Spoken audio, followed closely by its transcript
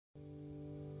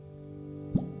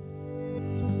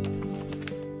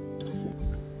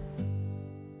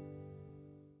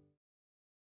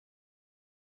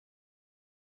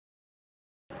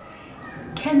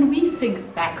Can we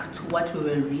think back to what we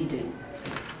were reading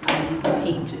on these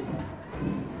pages?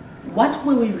 What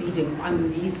were we reading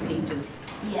on these pages?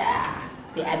 Yeah,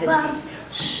 the other day.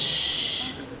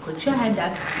 Shh. Put your hand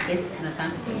up. Yes,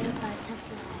 Tana-san.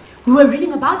 We were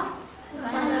reading about?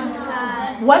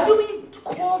 Butterfly. What do we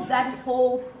call that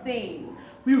whole thing?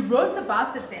 We wrote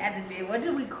about it the other day. What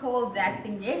do we call that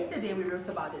thing? Yesterday we wrote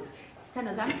about it.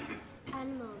 Tana-san?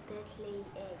 Animals that lay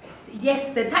eggs.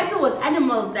 Yes, the title was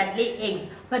Animals That Lay Eggs.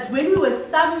 But when we were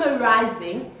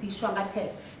summarizing,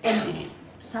 and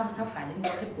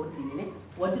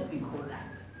what did we call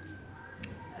that?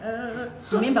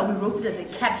 Remember, we wrote it as a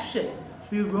caption.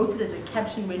 We wrote it as a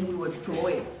caption when we were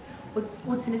drawing.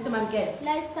 What's in it?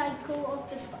 Life cycle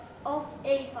of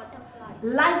a butterfly.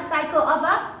 Life cycle of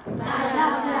a Butterfly.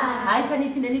 Hi, can you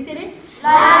it?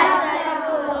 Life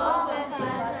cycle of a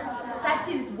butterfly.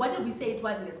 Satins, what did we say it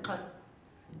was in this class?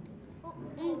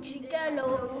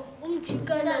 Umjikelo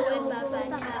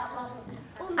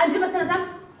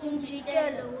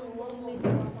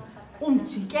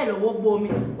wobomi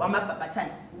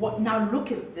wamabhabatani. Now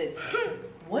look at this.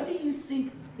 What do you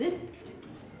think this is?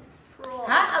 Frog.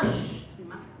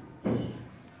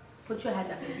 Put your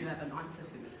hand up if you have an answer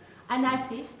for me.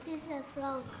 Anati? This is a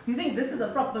frog. You think this is a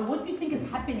frog, but what do you think is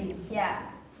happening here?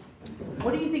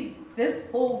 What do you think this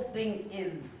whole thing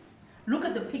is? Look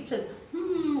at the pictures.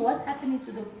 What's happening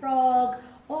to the frog?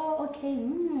 Oh, okay.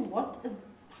 What is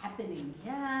happening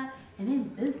here? And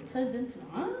then this turns into,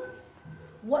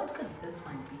 what could this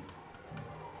one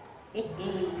be?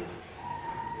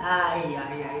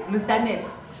 Lusane.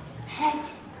 Hatch.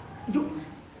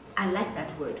 I like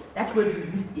that word. That word we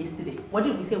used yesterday. What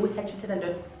did we say? We hatched it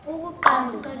under?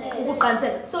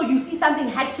 So you see something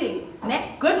hatching.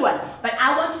 Ne? Good one. But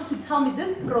I want you to tell me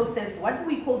this process. What do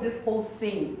we call this whole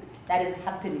thing that is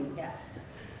happening here?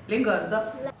 Lingo.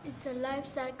 It's a life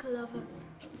cycle of a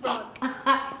frog.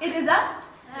 It is a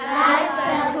Life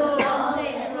cycle of a frog.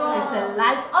 It's a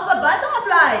life of a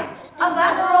butterfly. Of a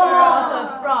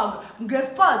frog. Guess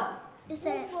first. It's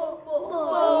a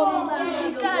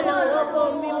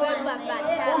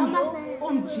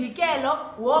Umjikelo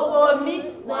wobomi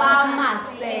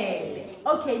wamasele.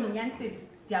 Okay, Nyansi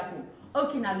Diafu.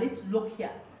 Okay, now let's look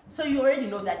here. So you already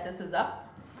know that this is a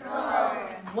frog.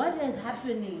 What is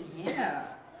happening here?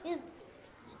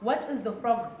 What is the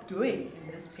frog doing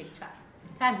in this picture?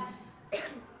 Tan.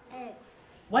 eggs.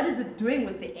 What is it doing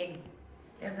with the eggs?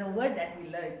 There's a word that we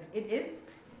learned. It is?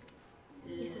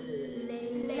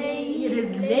 It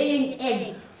is laying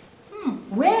eggs.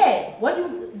 Where?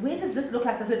 Where does this look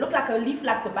like? Does it look like a leaf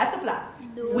like the butterfly?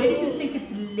 No. Where do you think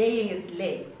it's laying its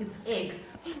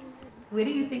eggs? Where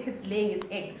do you think it's laying its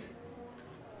eggs?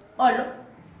 Oh, look.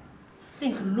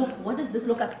 Look, what does this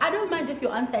look like? I don't mind if you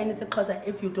answer in Xhosa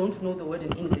if you don't know the word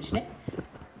in English. Ne?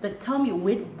 But tell me,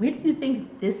 where do you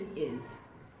think this is?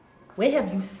 Where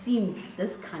have you seen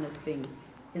this kind of thing?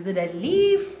 Is it a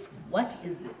leaf? What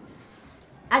is it?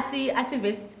 I see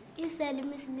Vin. Iseli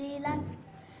mislila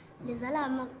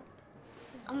lizala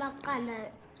amaqanda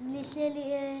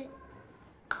lihleli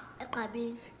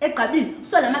eqabini. Eqabini.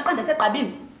 So la maqanda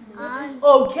seqabini.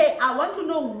 Okay, I want to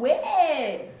know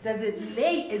where does it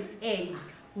lay its eggs?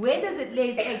 Where does it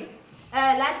lay its eggs?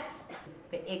 Let's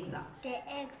the eggs are. The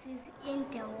eggs is in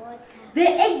the water. The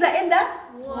eggs are in the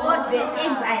water. The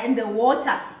eggs are in the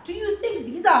water. Do you think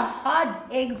these are hard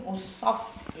eggs or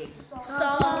soft eggs?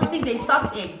 Soft. You think they're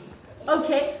soft eggs?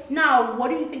 Okay. Now, what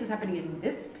do you think is happening in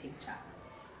this picture?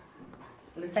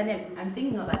 Listen, I'm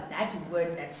thinking about that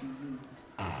word that you used.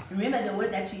 Remember the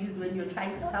word that you used when you were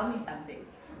trying to tell me something?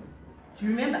 Do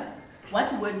you remember?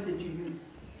 What word did you use?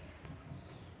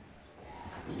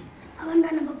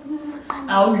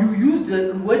 Oh, you used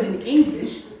the word in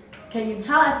English. Can you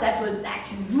tell us that word that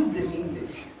you used in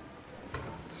English?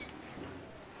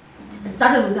 It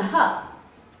started with a H.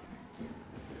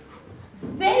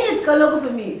 Say it, Kalogo,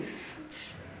 for me.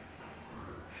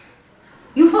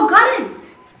 You forgot it.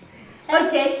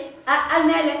 Okay,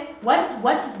 Amele,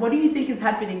 what do you think is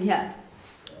happening here?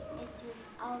 It is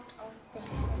out of the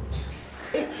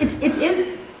hatch. It is?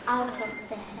 Out of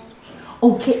the hatch.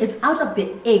 Okay, it's out of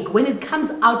the egg. When it comes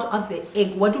out of the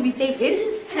egg, what do we say? It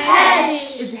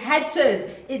hatch. It hatches.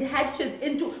 It hatches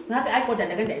into. What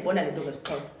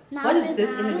is this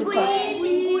in its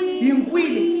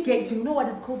Yungwili. Okay, do you know what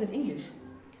it's called in English?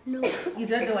 No. You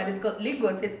don't know what it's called.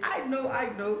 Lingo says, I know.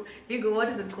 Lingo, what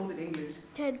is it called in English?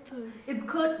 Tadpoles. It's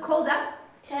called a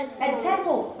Tadpole.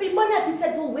 tadpole. Wait,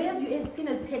 tadpole. Where have you seen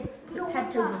a tadpole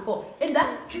before? In the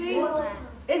drain water.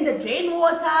 In the drain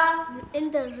water.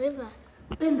 In the river.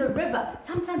 In the river.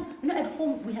 Sometimes, at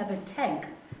home we have a tank.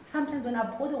 Sometimes when I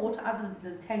pour the water out of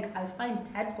the tank, I find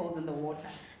tadpoles in the water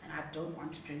and I don't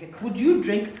want to drink it. Would you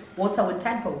drink water with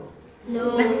tadpoles?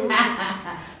 No.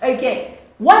 Okay,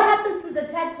 what happens to the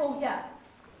tadpole here?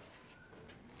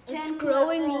 It's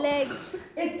growing legs.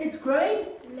 It's growing?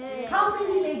 Legs. How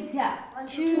many legs here?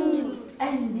 2.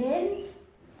 And then?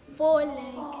 4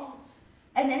 legs.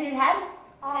 And then it has?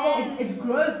 It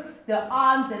grows the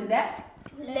arms and the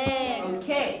Legs.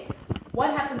 Okay.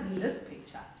 What happens in this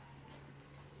picture?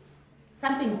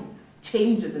 Something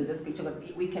changes in this picture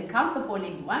because we can count the 4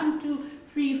 legs. 1, 2,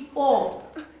 3, 4.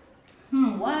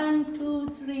 1, 2,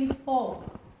 3, 4.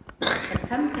 But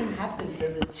something happens.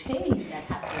 There's a change that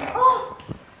happens. Oh!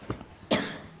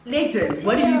 Legend.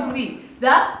 What do you see?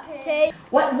 The Tail.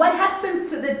 What happens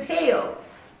to the tail?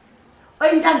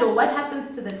 Intando, what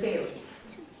happens to the tail?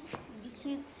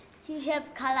 He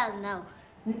have colors now.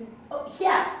 Oh,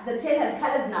 here, the tail has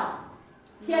colors now.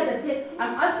 Here, the tail.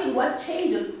 I'm asking what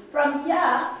changes from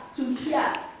here to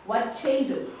here. What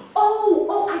changes?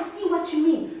 Oh, I see what you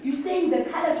mean. You're saying the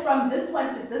colors from this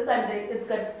one to this one, it's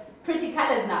got pretty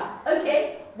colors now.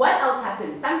 Okay, what else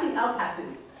happens? Something else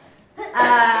happens.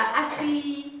 I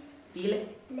see. Feel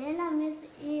it? Lela miss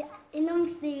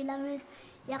inomsila miss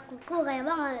yakuquka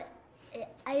yabanga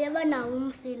ayabana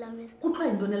umsila miss. Kuthiwa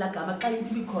yintoni la gama xa ithi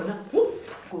ibikhona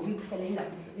ngokuyiphela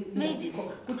Magic.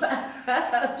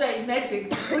 Kuthiwa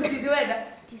yi-magic. Uthini wena?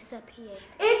 Disappear.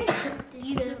 It's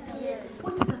Disappear.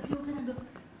 udisappear uthando.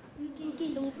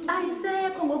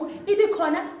 Ayisekho ngoku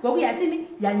ibikhona ngoku yathini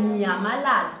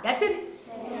yanyamalala. Yathini?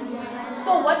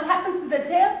 So what happens to the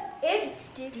tail? It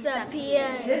Disappear.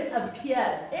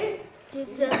 disappears. It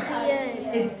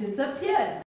Disappears.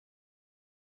 disappears.